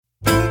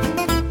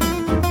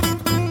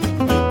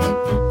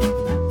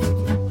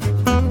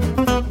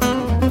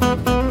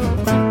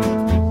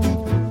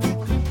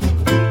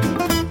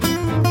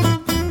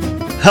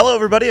Hello,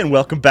 everybody, and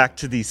welcome back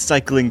to the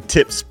Cycling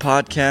Tips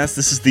Podcast.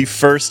 This is the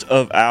first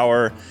of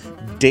our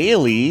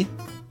daily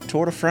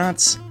Tour de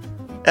France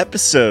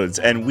episodes,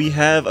 and we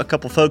have a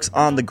couple folks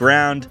on the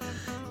ground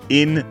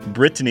in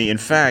Brittany. In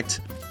fact,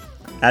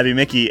 Abby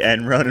Mickey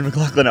and Ronan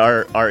McLaughlin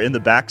are in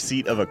the back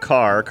seat of a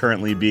car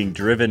currently being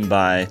driven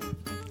by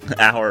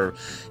our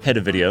head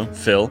of video,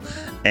 Phil,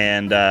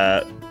 and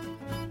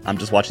I'm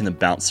just watching them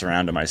bounce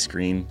around on my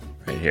screen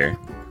right here.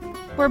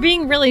 We're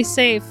being really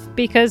safe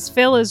because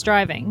Phil is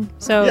driving,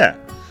 so yeah.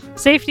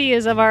 Safety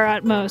is of our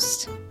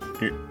utmost.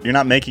 You're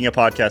not making a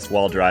podcast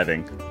while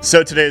driving.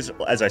 So today's,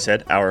 as I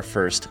said, our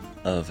first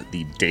of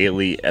the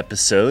daily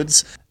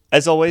episodes.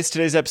 As always,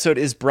 today's episode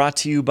is brought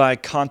to you by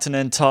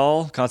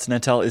Continental.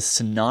 Continental is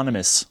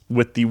synonymous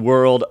with the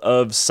world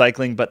of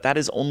cycling, but that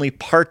is only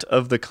part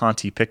of the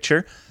Conti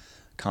picture.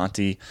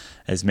 Conti,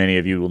 as many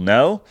of you will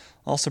know,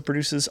 also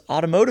produces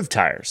automotive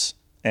tires.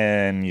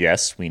 And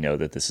yes, we know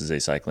that this is a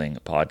cycling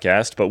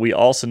podcast, but we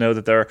also know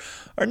that there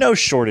are no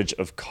shortage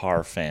of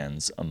car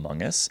fans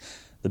among us.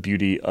 The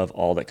beauty of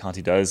all that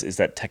Conti does is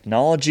that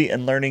technology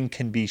and learning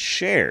can be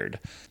shared.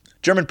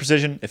 German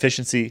precision,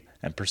 efficiency,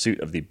 and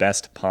pursuit of the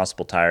best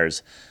possible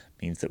tires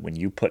means that when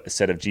you put a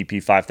set of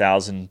GP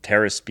 5000,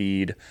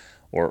 TerraSpeed,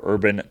 or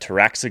Urban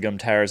Taraxacum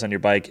tires on your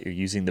bike, you're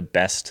using the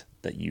best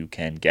that you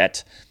can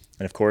get.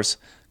 And of course,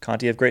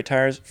 Conti have great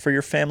tires for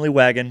your family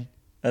wagon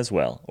as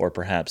well, or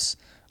perhaps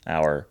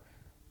our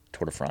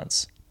Tour de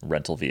France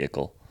rental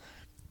vehicle.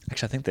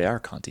 Actually, I think they are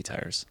Conti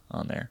tires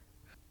on there.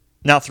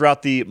 Now,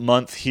 throughout the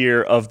month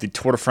here of the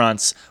Tour de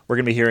France, we're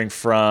going to be hearing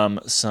from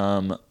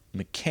some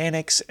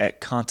mechanics at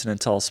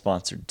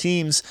Continental-sponsored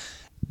teams,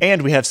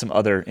 and we have some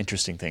other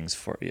interesting things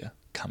for you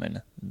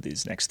coming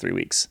these next 3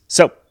 weeks.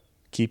 So,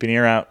 keep an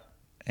ear out,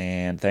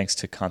 and thanks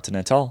to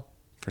Continental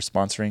for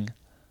sponsoring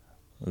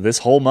this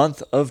whole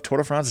month of Tour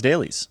de France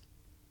dailies.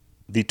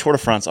 The Tour de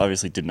France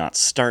obviously did not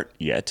start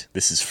yet.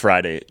 This is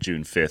Friday,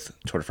 June 5th.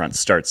 Tour de France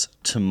starts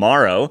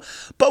tomorrow.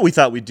 But we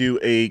thought we'd do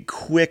a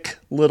quick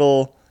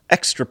little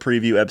extra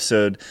preview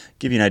episode,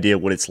 give you an idea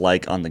of what it's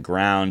like on the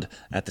ground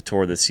at the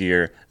Tour this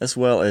year, as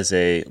well as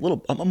a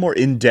more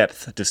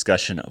in-depth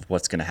discussion of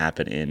what's going to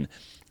happen in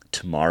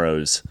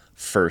tomorrow's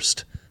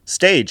first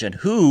stage and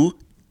who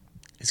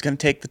is going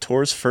to take the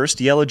Tour's first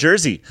yellow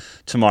jersey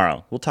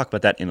tomorrow. We'll talk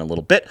about that in a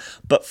little bit.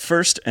 But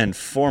first and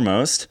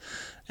foremost,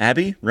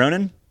 Abby,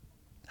 Ronan,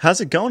 how's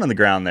it going on the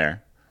ground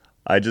there?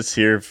 I just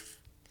hear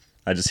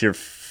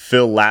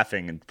Phil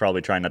laughing and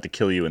probably trying not to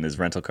kill you in his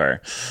rental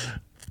car.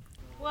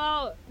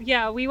 Well,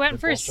 yeah, we went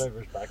for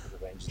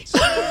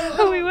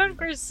we went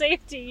for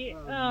safety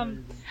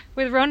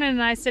with Ronan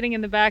and I sitting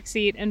in the back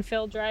seat and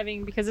Phil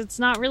driving because it's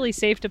not really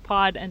safe to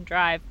pod and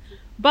drive.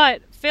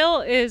 But Phil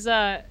is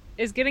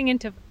getting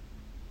into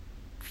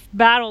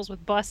battles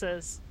with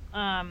buses.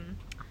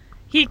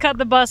 He cut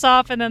the bus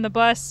off and then the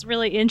bus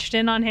really inched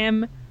in on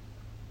him.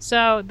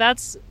 So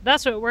that's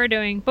what we're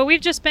doing. But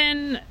we've just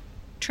been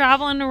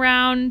traveling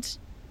around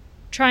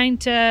trying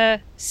to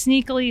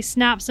sneakily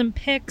snap some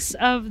pics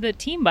of the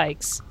team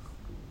bikes.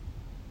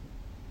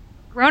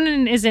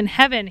 Ronan is in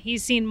heaven.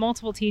 He's seen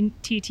multiple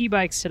TT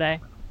bikes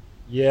today.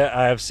 Yeah,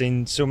 I have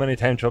seen so many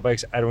time trial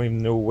bikes, I don't even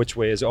know which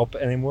way is up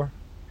anymore.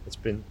 It's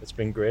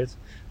been great.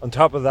 On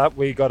top of that,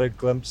 we got a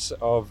glimpse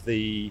of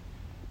the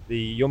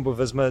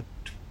Jumbo-Visma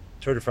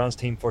Tour de France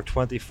team for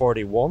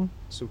 2041,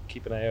 so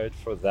keep an eye out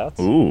for that.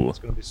 Ooh. It's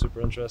going to be super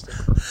interesting.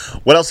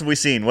 What else have we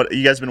seen? What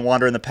you guys been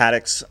wandering the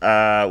paddocks?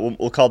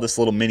 We'll call this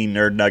a little mini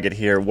nerd nugget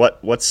here.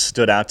 What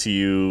stood out to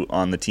you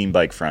on the team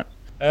bike front?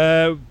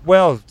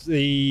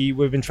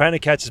 We've been trying to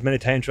catch as many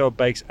time trial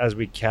bikes as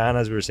we can,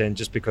 as we were saying,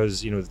 just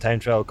because the time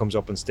trial comes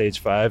up in stage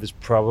 5 is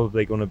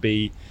probably going to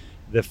be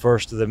the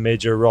first of the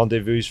major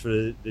rendezvous for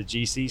the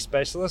GC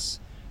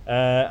specialists.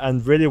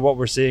 And really what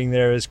we're seeing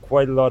there is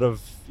quite a lot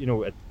of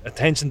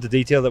attention to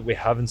detail that we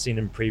haven't seen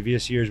in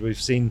previous years.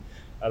 We've seen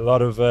a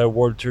lot of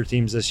World Tour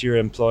teams this year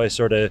employ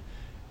sort of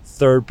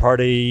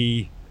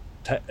third-party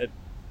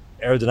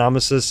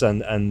aerodynamicists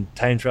and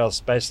time trial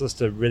specialists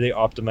to really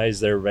optimize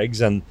their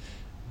rigs, and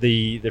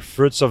the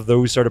fruits of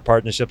those sort of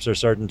partnerships are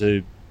starting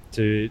to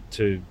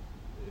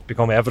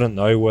become evident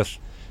now with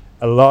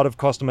a lot of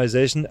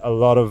customization, a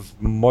lot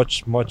of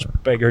much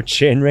bigger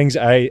chain rings.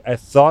 I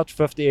thought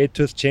 58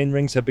 tooth chain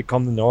rings had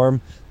become the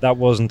norm. That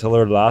wasn't until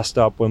our last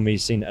stop when we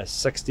seen a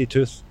 60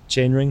 tooth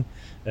chain ring.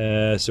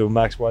 So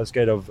Max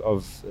Wildskite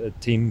of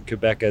Team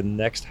Quebec and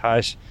Next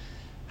Hash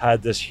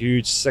had this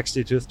huge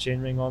 60 tooth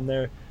chain ring on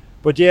there.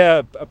 But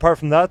yeah, apart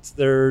from that,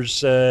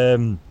 there's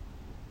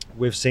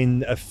we've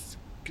seen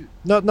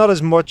not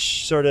as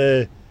much sort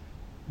of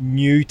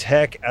new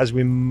tech as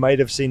we might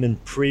have seen in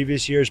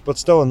previous years, but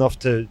still enough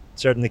to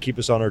certainly keep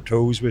us on our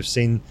toes. We've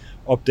seen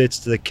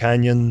updates to the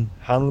Canyon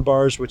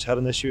handlebars, which had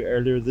an issue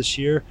earlier this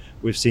year.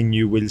 We've seen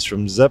new wheels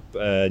from Zip,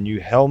 new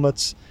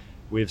helmets.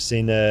 We've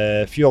seen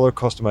a few other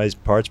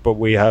customized parts, but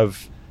we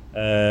have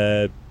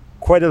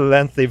quite a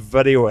lengthy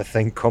video, I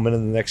think, coming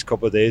in the next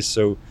couple of days,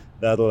 so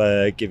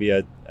that'll give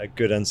you a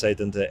good insight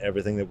into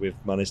everything that we've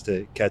managed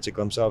to catch a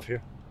glimpse of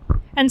here.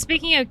 And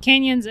speaking of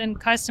canyons and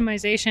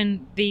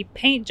customization, the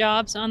paint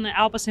jobs on the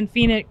Alpes and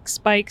Phoenix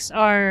bikes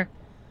are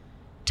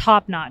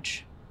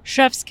top-notch.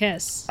 Chef's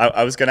kiss.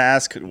 I was going to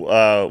ask,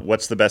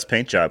 what's the best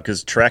paint job?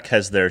 Because Trek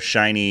has their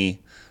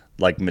shiny,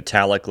 like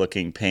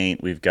metallic-looking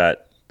paint. We've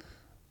got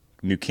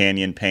New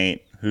Canyon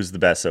paint. Who's the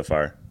best so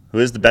far? Who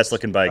is the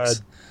best-looking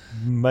bikes?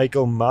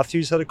 Michael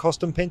Matthews had a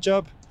custom paint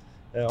job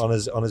on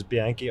his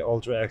Bianchi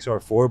Ultra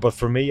XR4. But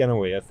for me,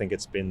 anyway, I think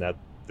it's been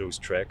those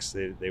Treks.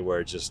 They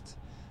were just...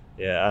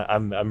 Yeah,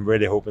 I'm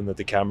really hoping that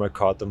the camera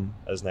caught them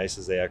as nice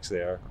as they actually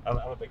are. I'm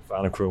a big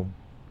fan of chrome.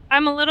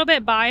 I'm a little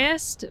bit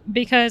biased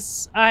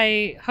because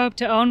I hope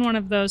to own one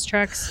of those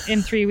trucks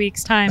in 3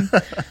 weeks' time.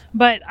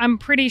 But I'm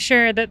pretty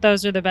sure that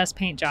those are the best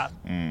paint job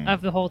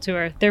of the whole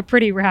tour. They're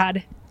pretty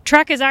rad.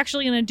 Trek is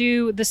actually going to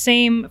do the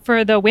same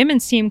for the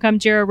women's team come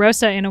Giro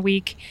Rosa in a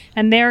week.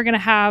 And they're going to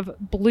have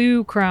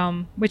blue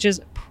chrome, which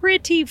is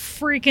pretty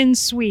freaking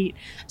sweet.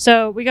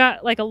 So we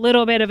got like a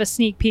little bit of a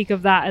sneak peek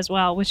of that as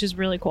well, which is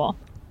really cool.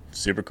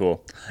 Super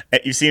cool.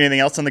 You seen anything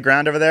else on the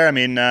ground over there? I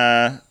mean,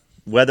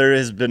 weather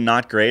has been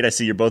not great. I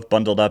see you're both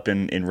bundled up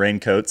in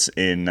raincoats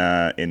in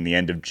the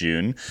end of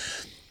June.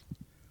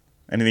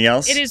 Anything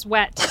else? It is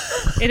wet.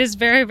 It is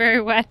very, very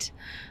wet.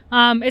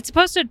 It's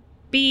supposed to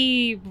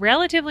be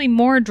relatively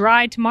more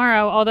dry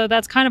tomorrow, although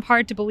that's kind of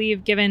hard to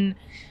believe given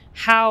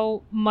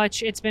how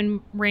much it's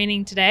been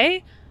raining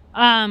today.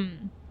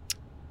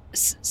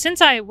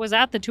 Since I was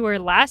at the tour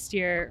last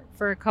year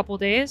for a couple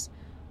days,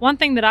 one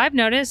thing that I've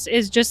noticed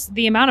is just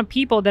the amount of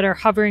people that are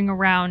hovering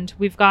around.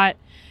 We've got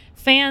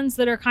fans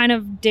that are kind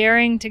of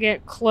daring to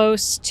get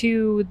close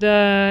to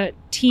the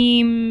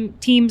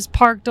teams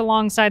parked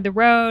alongside the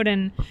road,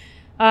 and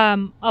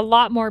a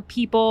lot more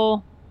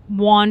people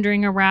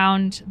wandering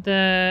around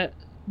the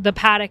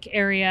paddock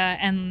area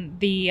and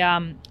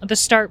the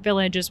start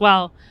village as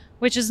well,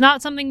 which is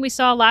not something we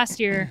saw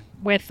last year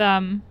with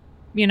when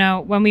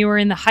we were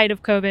in the height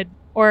of COVID,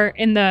 or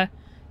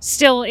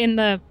still in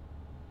the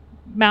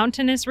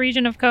mountainous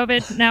region of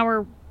COVID.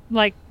 Now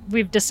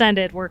we've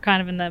descended. We're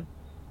kind of in the,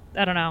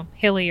 I don't know,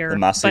 hillier. The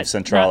Massif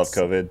Central of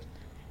COVID.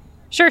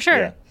 Sure.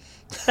 Yeah.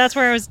 That's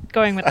where I was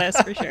going with this,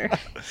 for sure.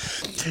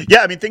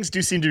 Yeah, I mean, things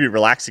do seem to be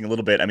relaxing a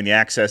little bit. I mean, the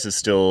access is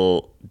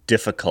still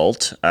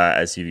difficult,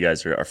 as you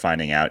guys are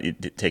finding out.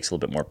 It takes a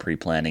little bit more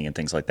pre-planning and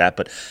things like that,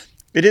 but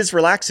it is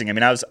relaxing. I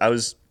mean, I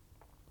was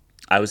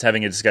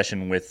having a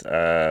discussion with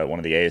one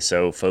of the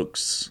ASO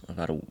folks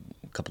about a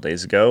couple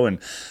days ago,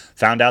 and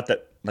found out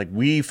that, like,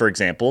 we, for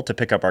example, to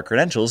pick up our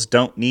credentials,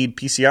 don't need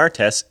PCR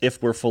tests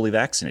if we're fully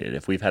vaccinated.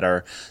 If we've had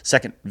our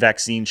second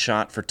vaccine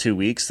shot for 2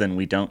 weeks, then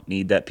we don't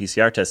need that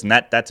PCR test. And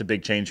that's a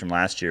big change from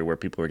last year, where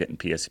people were getting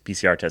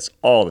PCR tests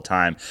all the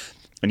time,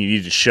 and you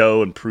needed to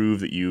show and prove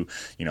that you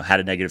had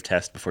a negative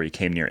test before you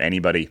came near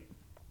anybody.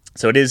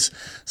 So it is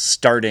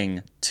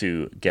starting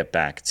to get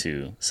back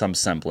to some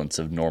semblance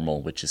of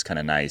normal, which is kind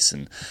of nice.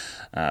 And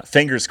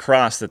fingers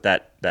crossed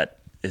that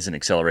isn't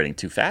accelerating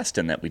too fast,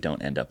 and that we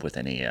don't end up with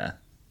any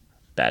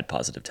bad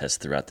positive tests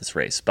throughout this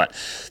race. But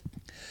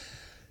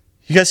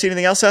you guys see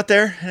anything else out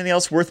there? Anything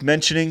else worth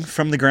mentioning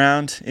from the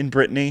ground in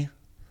Brittany?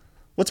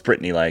 What's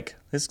Brittany like?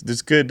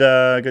 There's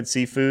good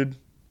seafood,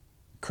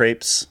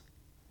 crepes.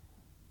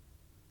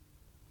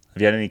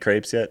 Have you had any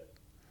crepes yet?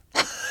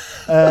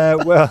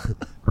 Well,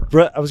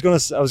 I was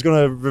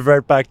gonna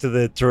revert back to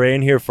the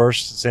terrain here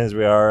first, since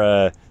we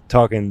are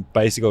talking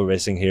bicycle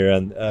racing here.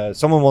 And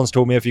someone once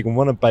told me, if you can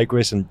win a bike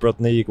race in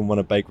Brittany, you can win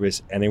a bike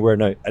race anywhere.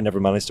 Now, I never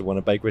managed to win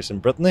a bike race in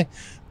Brittany,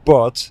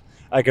 but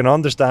I can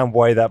understand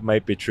why that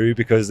might be true,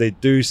 because they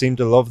do seem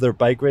to love their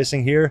bike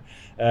racing here.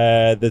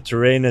 The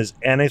terrain is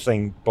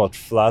anything but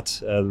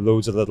flat.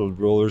 Loads of little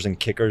rollers and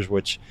kickers,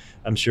 which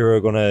I'm sure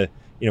are going to,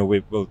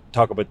 we'll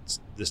talk about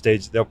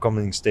the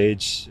upcoming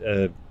stage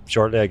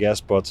shortly, I guess.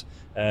 But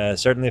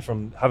certainly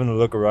from having a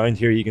look around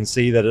here, you can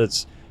see that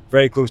it's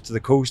very close to the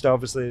coast.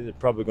 Obviously, there's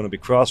probably going to be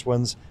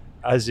crosswinds.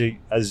 As you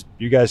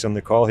guys on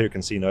the call here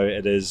can see now,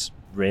 it is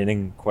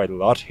raining quite a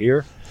lot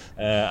here.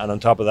 And on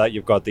top of that,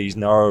 you've got these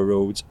narrow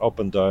roads up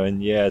and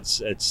down. Yeah,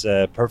 it's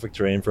perfect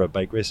terrain for a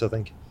bike race, I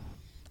think.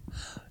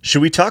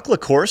 Should we talk La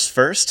Course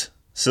first?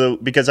 So,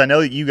 because I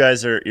know that you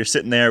guys you're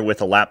sitting there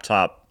with a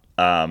laptop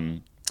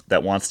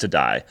that wants to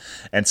die.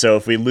 And so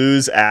if we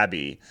lose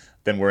Abby,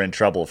 then we're in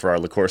trouble for our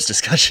La Course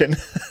discussion.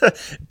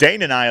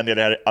 Dane and I, on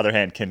the other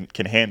hand,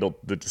 can handle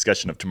the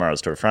discussion of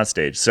tomorrow's Tour de France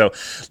stage. So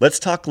let's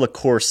talk La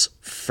Course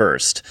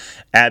first.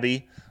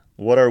 Abby,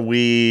 what are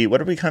we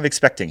kind of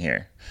expecting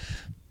here?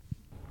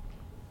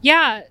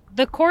 Yeah,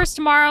 the course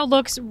tomorrow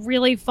looks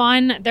really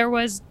fun. There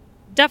was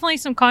definitely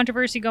some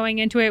controversy going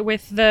into it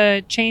with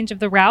the change of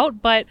the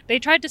route, but they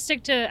tried to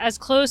stick to as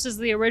close as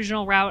the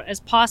original route as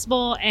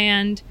possible,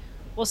 and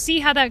we'll see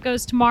how that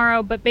goes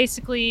tomorrow. But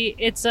basically,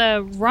 it's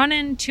a run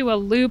into a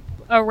loop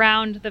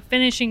around the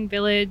finishing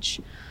village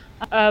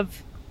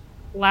of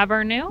La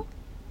Vernouille.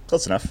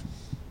 Close enough.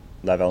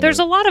 La Vernouille. There's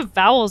a lot of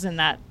vowels in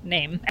that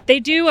name.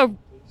 They do a...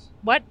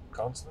 What?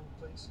 Consonant,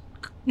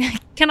 please.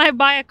 Can I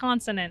buy a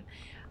consonant?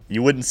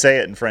 You wouldn't say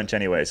it in French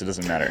anyway, so it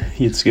doesn't matter.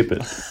 You'd skip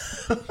it.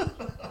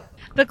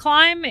 The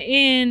climb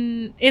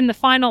in the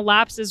final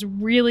laps is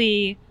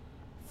really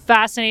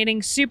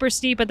fascinating. Super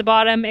steep at the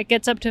bottom. It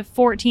gets up to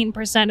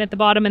 14% at the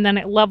bottom, and then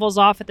it levels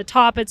off at the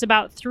top. It's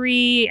about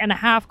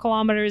 3.5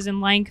 kilometers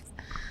in length,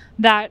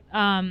 that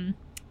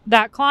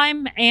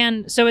climb,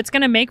 and so it's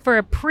going to make for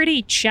a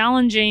pretty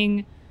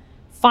challenging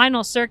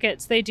final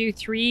circuits. They do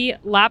 3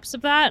 laps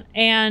of that,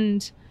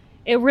 and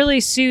it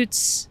really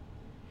suits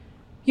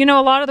a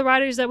lot of the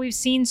riders that we've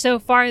seen so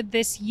far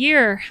this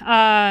year.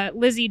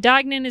 Lizzie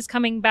Deignan is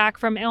coming back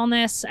from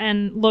illness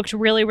and looked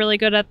really, really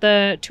good at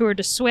the Tour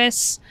de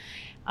Suisse.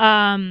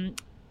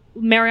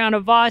 Marianne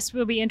Vos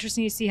will be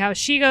interesting to see how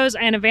she goes.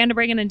 Anna van der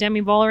Breggen and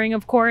Demi Vollering,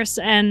 of course,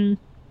 and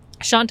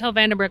Chantal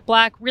van der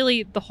Broek-Black.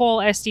 Really, the whole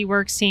SD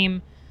Works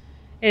team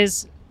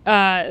is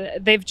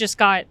they've just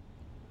got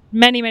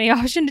many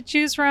options to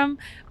choose from,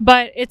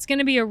 but it's going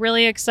to be a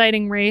really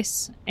exciting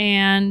race,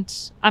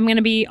 and I'm going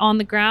to be on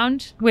the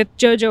ground with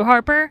Jojo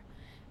Harper,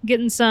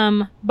 getting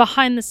some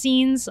behind the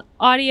scenes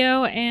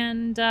audio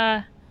and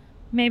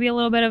maybe a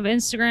little bit of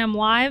Instagram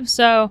live.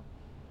 So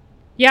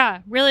yeah,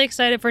 really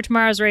excited for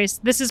tomorrow's race.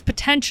 This is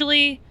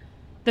potentially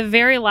the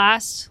very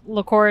last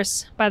Le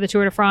Course by the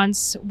Tour de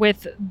France,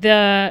 with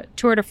the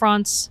Tour de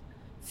France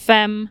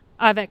Femme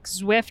avec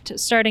Zwift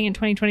starting in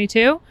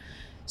 2022.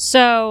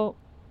 So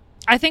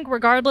I think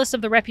regardless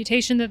of the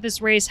reputation that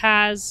this race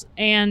has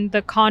and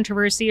the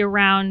controversy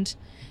around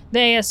the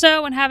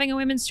ASO and having a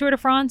women's Tour de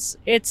France,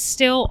 it's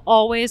still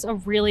always a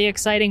really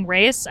exciting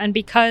race. And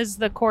because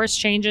the course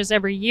changes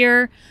every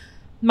year,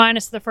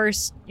 minus the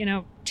first,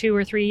 2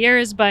 or 3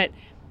 years, but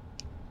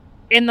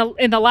in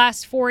the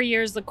last 4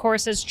 years, the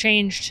course has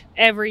changed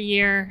every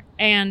year,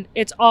 and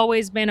it's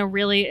always been a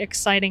really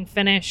exciting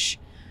finish.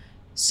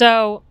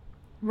 So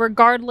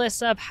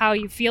regardless of how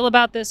you feel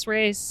about this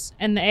race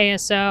and the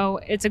ASO,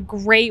 it's a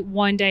great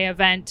one-day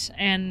event,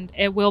 and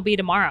it will be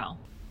tomorrow.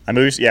 I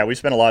mean, we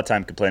spent a lot of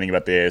time complaining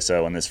about the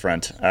ASO on this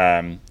front.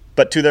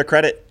 But to their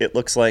credit, it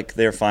looks like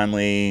they're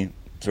finally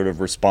sort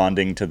of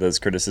responding to those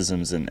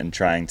criticisms and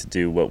trying to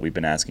do what we've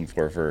been asking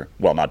for,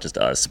 well, not just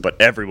us, but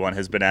everyone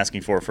has been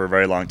asking for a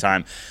very long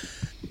time.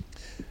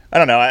 I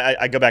don't know.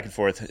 I go back and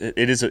forth.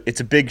 It's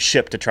a big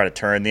ship to try to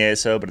turn, the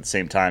ASO, but at the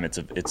same time, it's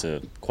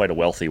a quite a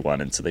wealthy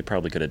one, and so they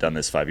probably could have done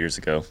this 5 years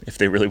ago if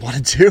they really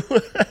wanted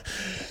to.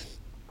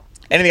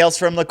 Anything else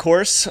from Le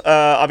Course?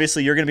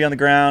 Obviously, you're going to be on the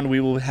ground. We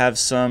will have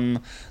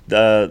some.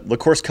 The Le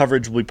Course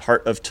coverage will be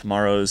part of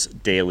tomorrow's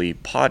daily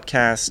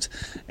podcast.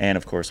 And,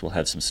 of course, we'll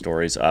have some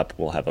stories up.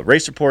 We'll have a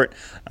race report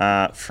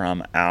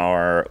from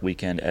our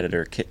weekend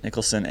editor, Kit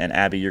Nicholson. And,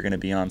 Abby, you're going to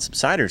be on some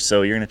Siders.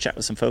 So you're going to chat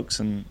with some folks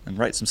and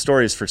write some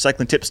stories for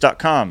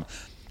cyclingtips.com.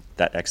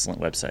 That excellent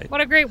website.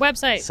 What a great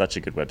website. Such a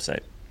good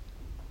website.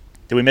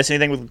 Did we miss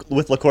anything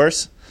with Le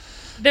Course?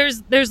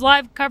 There's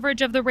live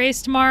coverage of the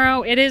race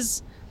tomorrow. It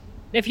is...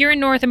 If you're in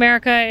North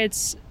America,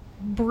 it's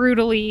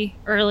brutally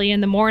early in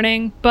the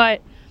morning.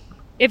 But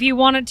if you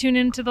want to tune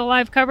into the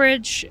live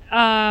coverage,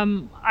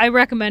 I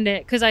recommend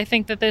it, because I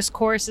think that this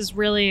course is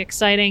really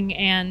exciting.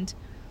 And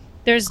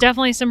there's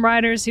definitely some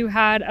riders who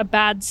had a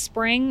bad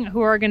spring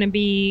who are going to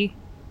be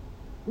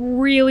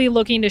really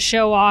looking to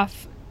show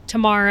off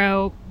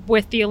tomorrow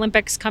with the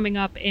Olympics coming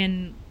up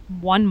in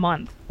 1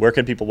 month. Where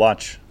can people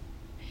watch?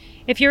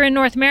 If you're in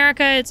North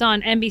America, it's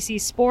on NBC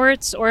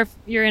Sports, or if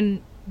you're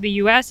in the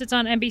US, it's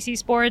on NBC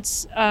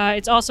Sports.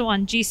 It's also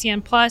on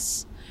GCN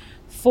Plus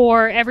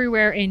for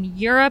everywhere in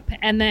Europe.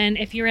 And then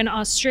if you're in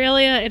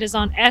Australia, it is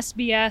on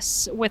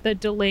SBS with a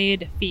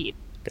delayed feed.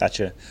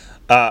 Gotcha.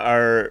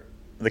 Are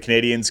the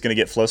Canadians going to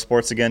get Flow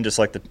Sports again, just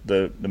like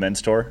the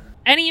men's tour?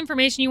 Any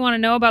information you want to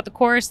know about the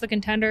course, the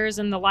contenders,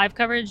 and the live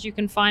coverage, you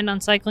can find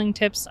on Cycling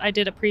Tips. I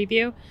did a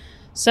preview.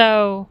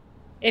 So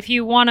if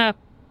you want to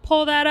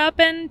pull that up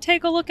and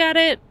take a look at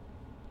it,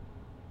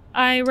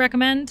 I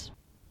recommend.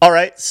 All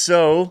right,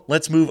 so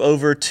let's move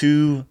over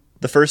to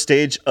the first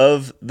stage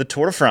of the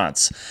Tour de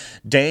France.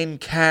 Dane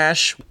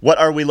Cash, what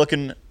are we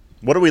looking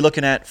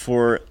at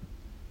for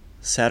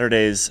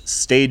Saturday's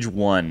stage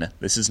 1?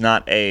 This is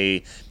not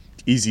a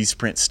easy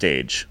sprint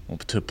stage,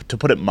 to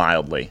put it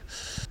mildly.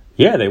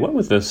 Yeah, they went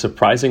with the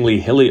surprisingly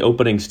hilly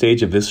opening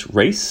stage of this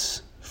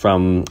race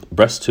from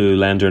Brest to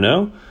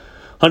Landerneau.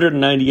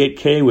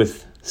 198K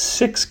with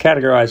 6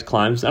 categorized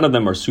climbs. None of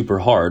them are super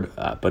hard,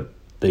 but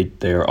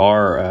there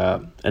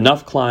are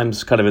enough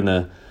climbs kind of in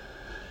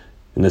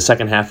the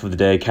second half of the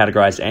day,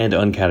 categorized and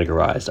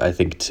uncategorized, I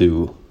think,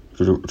 to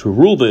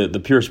rule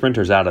the pure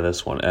sprinters out of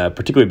this one,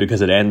 particularly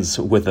because it ends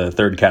with a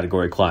third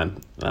category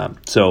climb.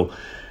 So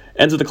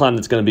ends with a climb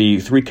that's going to be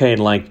 3K in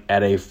length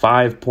at a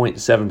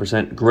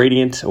 5.7%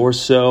 gradient or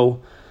so.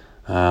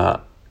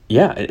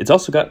 It's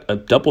also got a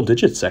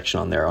double-digit section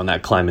on there on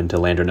that climb into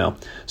Landerneau.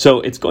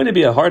 So it's going to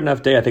be a hard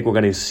enough day. I think we're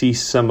going to see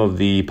some of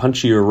the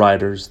punchier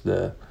riders,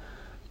 the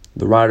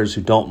riders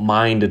who don't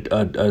mind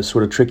a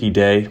sort of tricky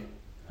day.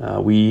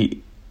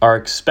 We are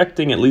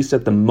expecting, at least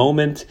at the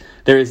moment,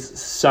 there is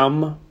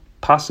some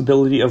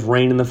possibility of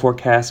rain in the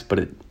forecast,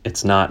 but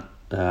it's not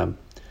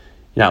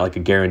like a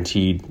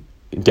guaranteed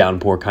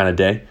downpour kind of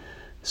day.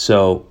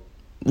 So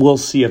we'll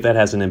see if that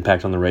has an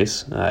impact on the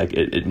race.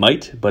 It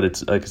might, but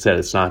it's like I said,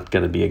 it's not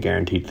going to be a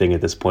guaranteed thing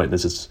at this point.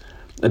 This is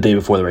a day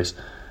before the race.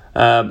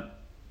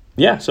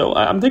 So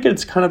I'm thinking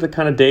it's kind of the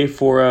kind of day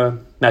for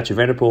Mathieu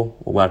van der Poel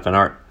or Wout van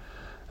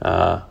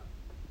Aert.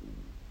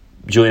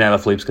 Julian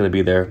Alaphilippe's going to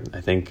be there,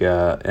 I think,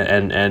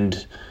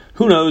 and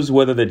who knows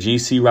whether the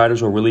GC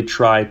riders will really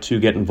try to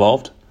get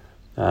involved.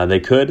 They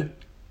could.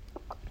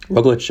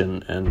 Roglic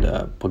and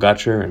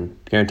Pogacar and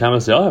Geraint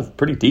Thomas, they all have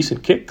pretty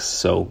decent kicks,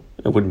 so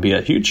it wouldn't be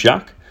a huge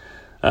shock.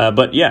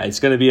 But yeah, it's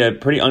going to be a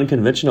pretty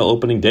unconventional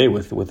opening day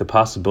with the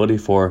possibility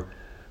for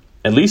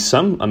at least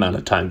some amount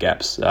of time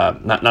gaps.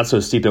 Not so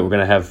steep that we're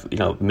going to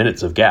have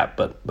minutes of gap,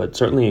 but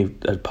certainly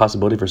a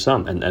possibility for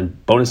some,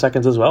 and bonus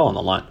seconds as well on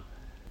the line.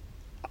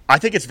 I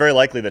think it's very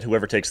likely that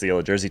whoever takes the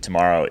yellow jersey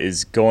tomorrow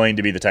is going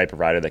to be the type of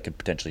rider that could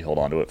potentially hold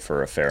on to it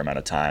for a fair amount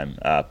of time,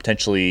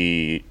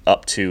 potentially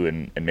up to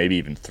and maybe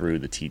even through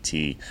the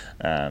TT.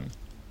 I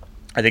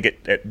think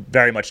it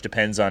very much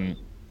depends on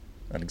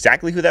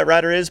exactly who that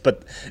rider is,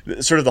 but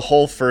sort of the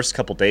whole first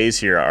couple days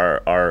here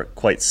are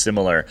quite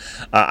similar.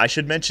 I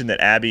should mention that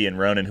Abby and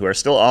Ronan, who are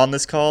still on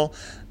this call,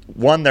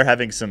 one, they're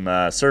having some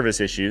service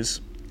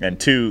issues, and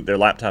two, their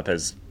laptop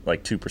has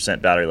like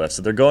 2% battery left,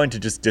 so they're going to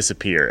just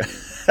disappear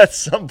at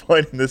some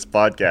point in this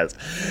podcast,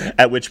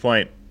 at which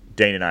point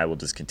Dane and I will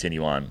just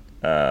continue on,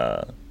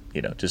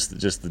 just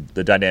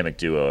the dynamic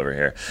duo over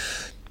here.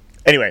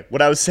 Anyway, what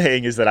I was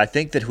saying is that I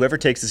think that whoever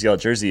takes this yellow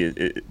jersey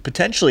it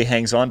potentially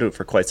hangs on to it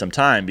for quite some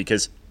time,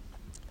 because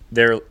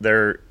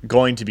they're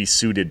going to be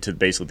suited to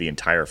basically the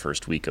entire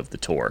first week of the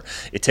tour.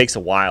 It takes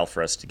a while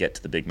for us to get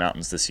to the big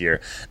mountains this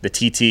year. The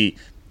TT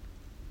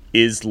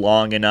is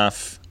long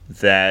enough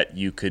that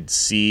you could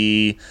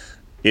see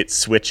it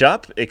switch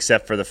up,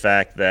 except for the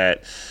fact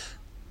that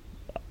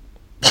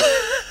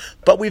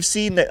but we've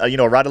seen that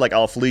a rider like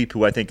Alaphilippe,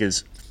 who I think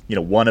is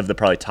one of the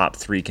probably top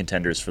 3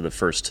 contenders for the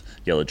first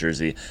yellow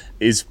jersey,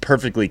 is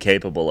perfectly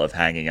capable of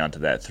hanging onto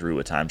that through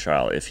a time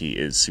trial if he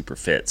is super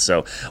fit.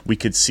 So we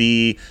could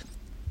see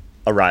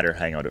a rider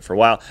hang on to it for a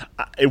while.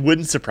 It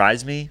wouldn't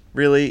surprise me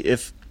really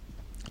if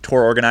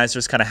tour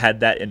organizers kind of had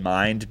that in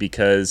mind,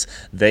 because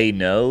they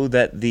know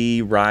that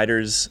the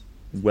riders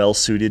well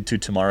suited to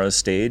tomorrow's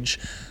stage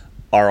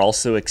are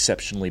also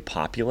exceptionally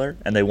popular,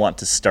 and they want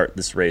to start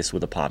this race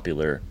with a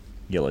popular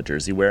yellow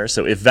jersey wearer.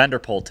 So if Van der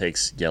Poel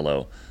takes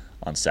yellow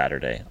on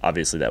Saturday,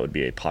 obviously that would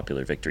be a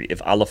popular victory. If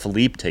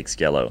Alaphilippe takes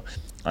yellow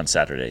on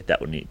Saturday, that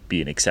would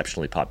be an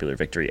exceptionally popular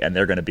victory, and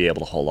they're going to be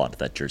able to hold on to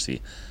that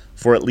jersey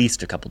for at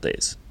least a couple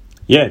days.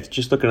 Yeah,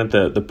 just looking at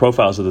the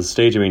profiles of the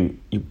stage, I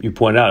mean, you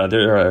point out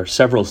there are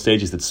several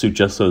stages that suit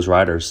just those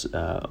riders,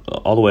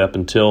 all the way up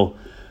until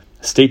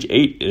Stage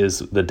 8 is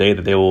the day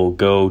that they will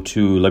go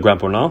to Le Grand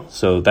Bornand.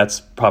 So that's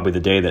probably the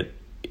day that,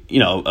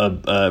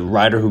 a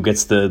rider who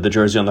gets the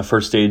jersey on the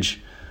first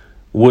stage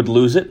would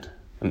lose it.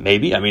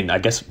 Maybe. I mean, I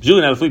guess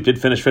Julian Alaphilippe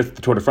did finish 5th at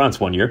the Tour de France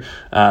one year,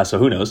 so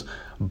who knows.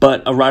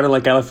 But a rider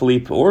like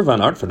Alaphilippe, or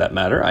Van Aert for that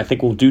matter, I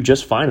think will do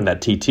just fine in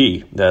that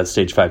TT, the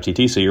Stage 5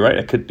 TT. So you're right,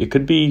 it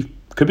could be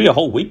a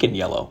whole week in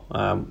yellow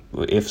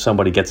if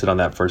somebody gets it on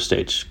that first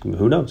stage.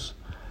 Who knows?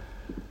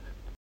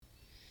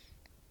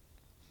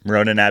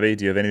 Ronan, Abby,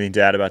 do you have anything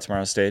to add about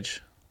tomorrow's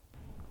stage?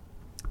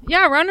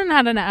 Yeah, Ronan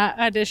had an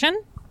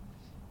addition.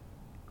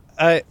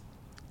 Did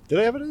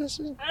I have an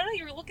addition? I don't know,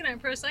 you were looking at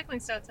Pro Cycling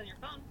Stats on your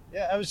phone.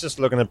 Yeah, I was just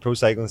looking at Pro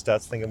Cycling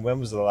Stats thinking,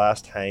 when was the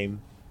last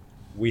time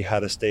we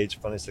had a stage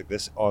finish like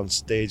this on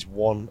stage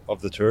 1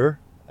 of the tour?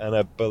 And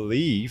I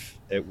believe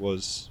it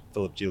was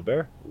Philippe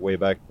Gilbert way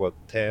back,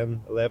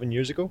 10, 11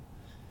 years ago,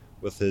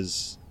 with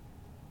his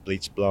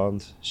bleached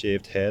blonde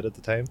shaved head at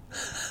the time.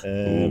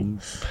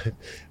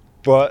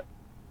 But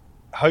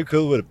how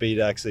cool would it be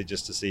to actually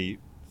just to see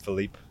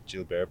Philippe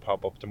Gilbert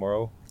pop up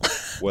tomorrow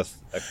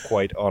with a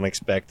quite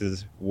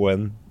unexpected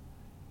win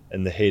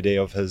in the heyday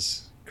of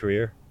his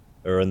career,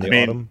 or in the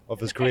autumn of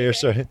his career?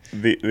 Sorry,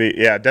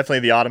 definitely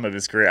the autumn of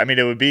his career. I mean,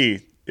 it would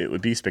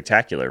be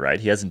spectacular, right?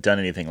 He hasn't done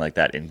anything like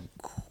that in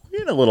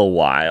a little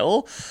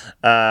while,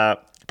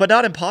 but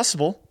not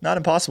impossible. Not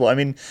impossible. I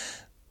mean,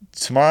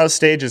 tomorrow's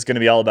stage is going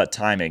to be all about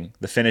timing.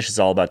 The finish is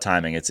all about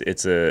timing.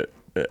 It's a,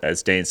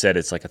 as Dane said,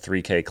 it's like a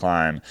 3K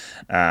climb.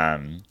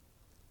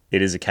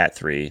 It is a Cat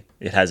 3.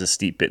 It has a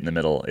steep bit in the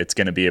middle. It's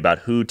going to be about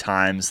who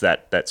times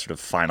that sort of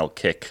final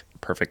kick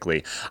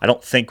perfectly. I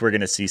don't think we're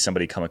going to see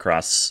somebody come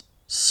across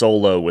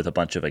solo with a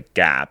bunch of a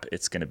gap.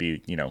 It's going to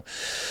be,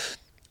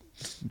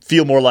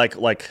 feel more like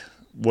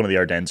one of the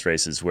Ardennes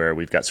races where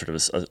we've got sort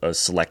of a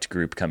select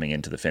group coming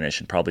into the finish,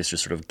 and probably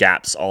just sort of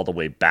gaps all the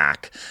way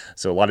back.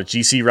 So a lot of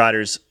GC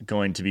riders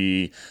going to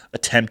be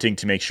attempting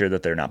to make sure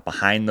that they're not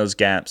behind those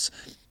gaps.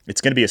 It's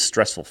going to be a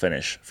stressful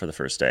finish for the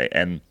first day.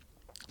 And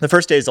the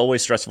first day is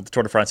always stressful at the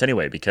Tour de France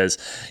anyway, because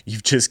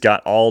you've just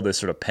got all this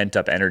sort of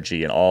pent-up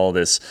energy and all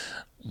this,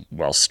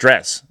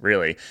 stress,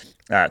 really,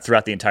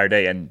 throughout the entire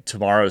day. And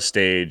tomorrow's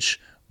stage,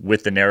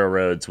 with the narrow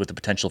roads, with the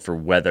potential for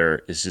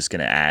weather, is just going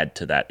to add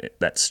to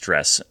that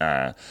stress.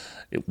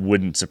 It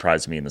wouldn't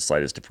surprise me in the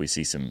slightest if we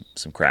see some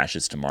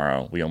crashes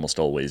tomorrow. We almost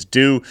always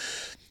do.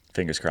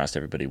 fingers crossed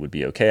everybody would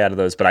be okay out of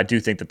those. But I do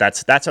think that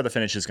that's how the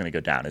finish is going to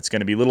go down. It's going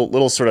to be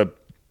little sort of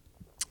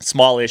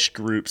smallish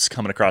groups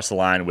coming across the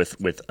line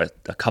with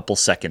a couple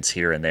seconds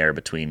here and there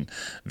between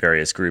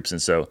various groups.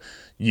 And so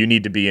you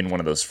need to be in one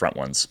of those front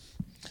ones.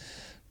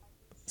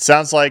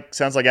 Sounds like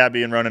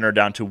Abby and Ronan are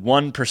down to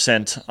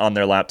 1% on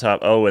their laptop.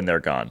 Oh, and they're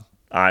gone.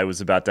 I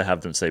was about to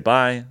have them say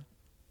bye,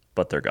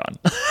 but they're gone.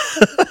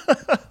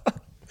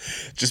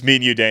 Just me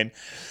and you, Dane.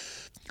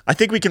 I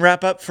think we can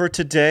wrap up for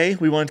today.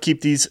 We want to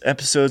keep these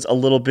episodes a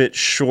little bit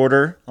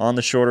shorter, on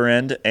the shorter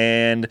end,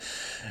 and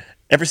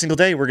every single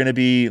day we're going to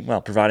be,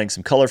 providing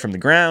some color from the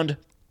ground,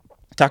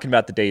 talking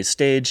about the day's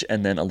stage,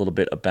 and then a little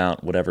bit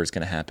about whatever is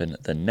going to happen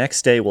the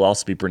next day. We'll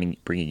also be bringing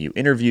you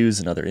interviews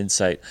and other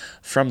insight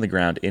from the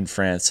ground in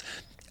France.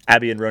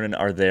 Abby and Ronan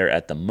are there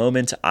at the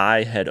moment.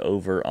 I head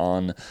over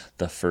on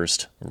the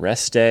first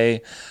rest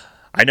day.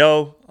 I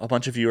know a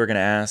bunch of you are going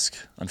to ask.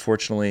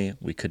 Unfortunately,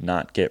 we could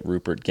not get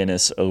Rupert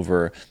Guinness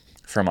over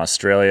from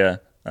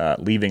Australia.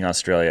 Leaving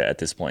Australia at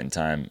this point in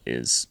time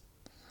is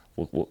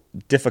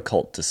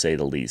difficult, to say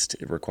the least.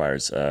 It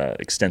requires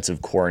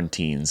extensive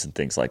quarantines and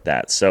things like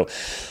that. So,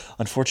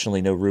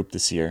 unfortunately, no Rup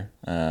this year.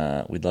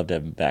 We'd love to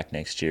have him back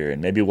next year,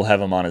 and maybe we'll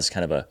have him on as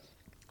kind of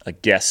a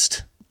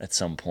guest at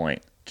some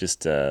point,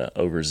 just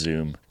over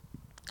Zoom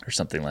or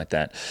something like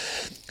that.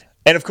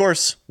 And, of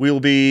course, we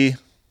will be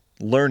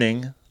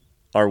learning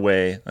our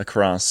way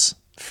across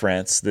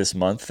France this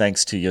month,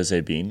 thanks to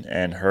Josebine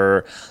and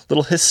her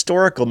little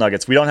historical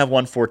nuggets. We don't have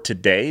one for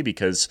today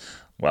because,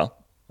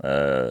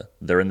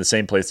 they're in the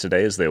same place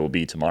today as they will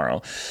be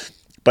tomorrow.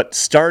 But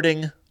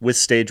starting with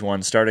stage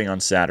 1, starting on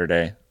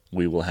Saturday,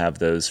 we will have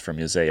those from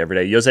Jose every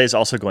day. Jose is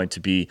also going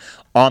to be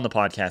on the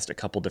podcast a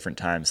couple different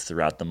times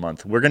throughout the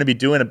month. We're going to be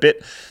doing a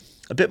bit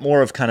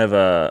more of kind of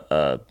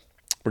we're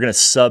going to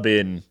sub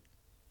in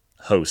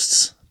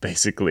hosts,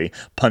 basically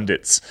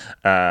pundits,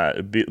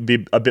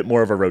 be a bit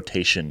more of a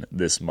rotation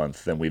this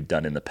month than we've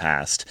done in the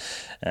past.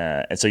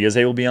 And so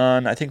Jose will be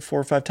on, I think, 4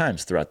 or 5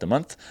 times throughout the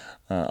month,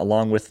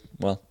 along with,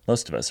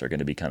 most of us are going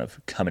to be kind of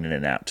coming in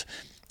and out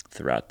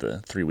throughout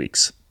the 3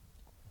 weeks.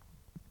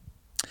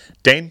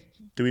 Dane,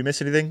 do we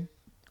miss anything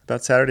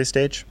about Saturday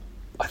stage?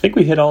 I think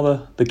we hit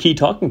all the key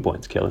talking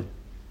points, Kelly.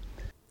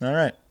 All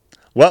right.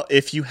 Well,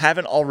 if you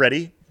haven't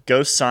already,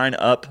 go sign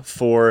up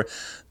for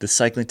the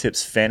Cycling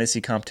Tips Fantasy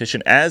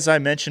Competition. As I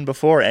mentioned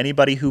before,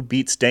 anybody who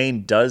beats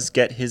Dane does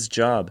get his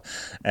job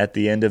at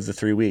the end of the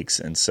 3 weeks.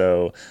 And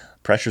so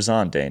pressure's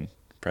on, Dane.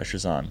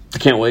 Pressure's on. I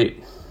can't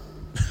wait.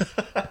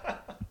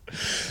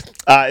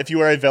 If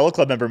you are a Velo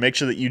Club member, make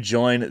sure that you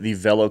join the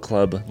Velo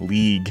Club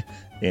League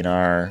in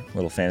our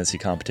little fantasy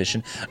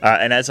competition.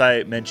 And as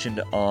I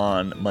mentioned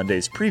on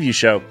Monday's preview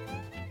show,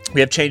 we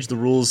have changed the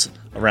rules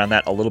around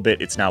that a little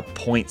bit. It's now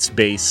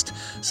points-based,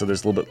 so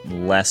there's a little bit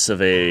less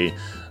of a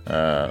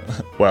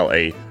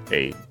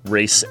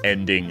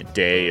race-ending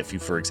day if you,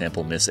 for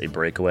example, miss a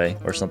breakaway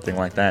or something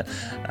like that.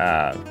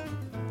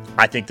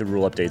 I think the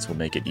rule updates will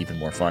make it even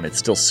more fun. It's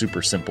still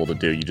super simple to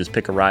do. You just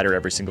pick a rider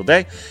every single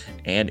day,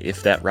 and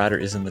if that rider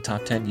is in the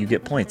top 10, you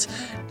get points.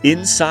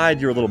 Inside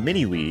your little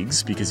mini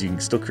leagues, because you can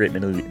still create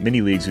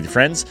mini leagues with your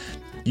friends,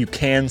 you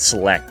can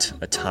select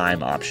a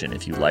time option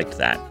if you liked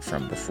that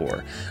from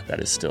before. That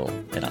is still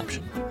an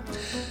option.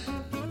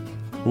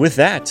 With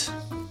that,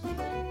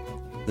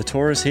 the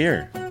tour is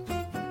here.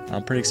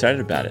 I'm pretty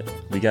excited about it.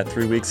 We got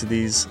 3 weeks of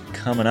these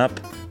coming up.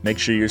 Make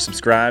sure you're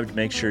subscribed.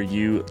 Make sure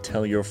you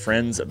tell your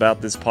friends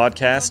about this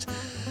podcast.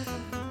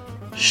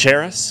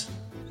 Share us,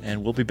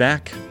 and we'll be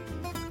back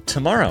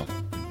tomorrow.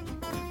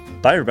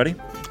 Bye, everybody.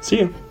 See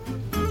you.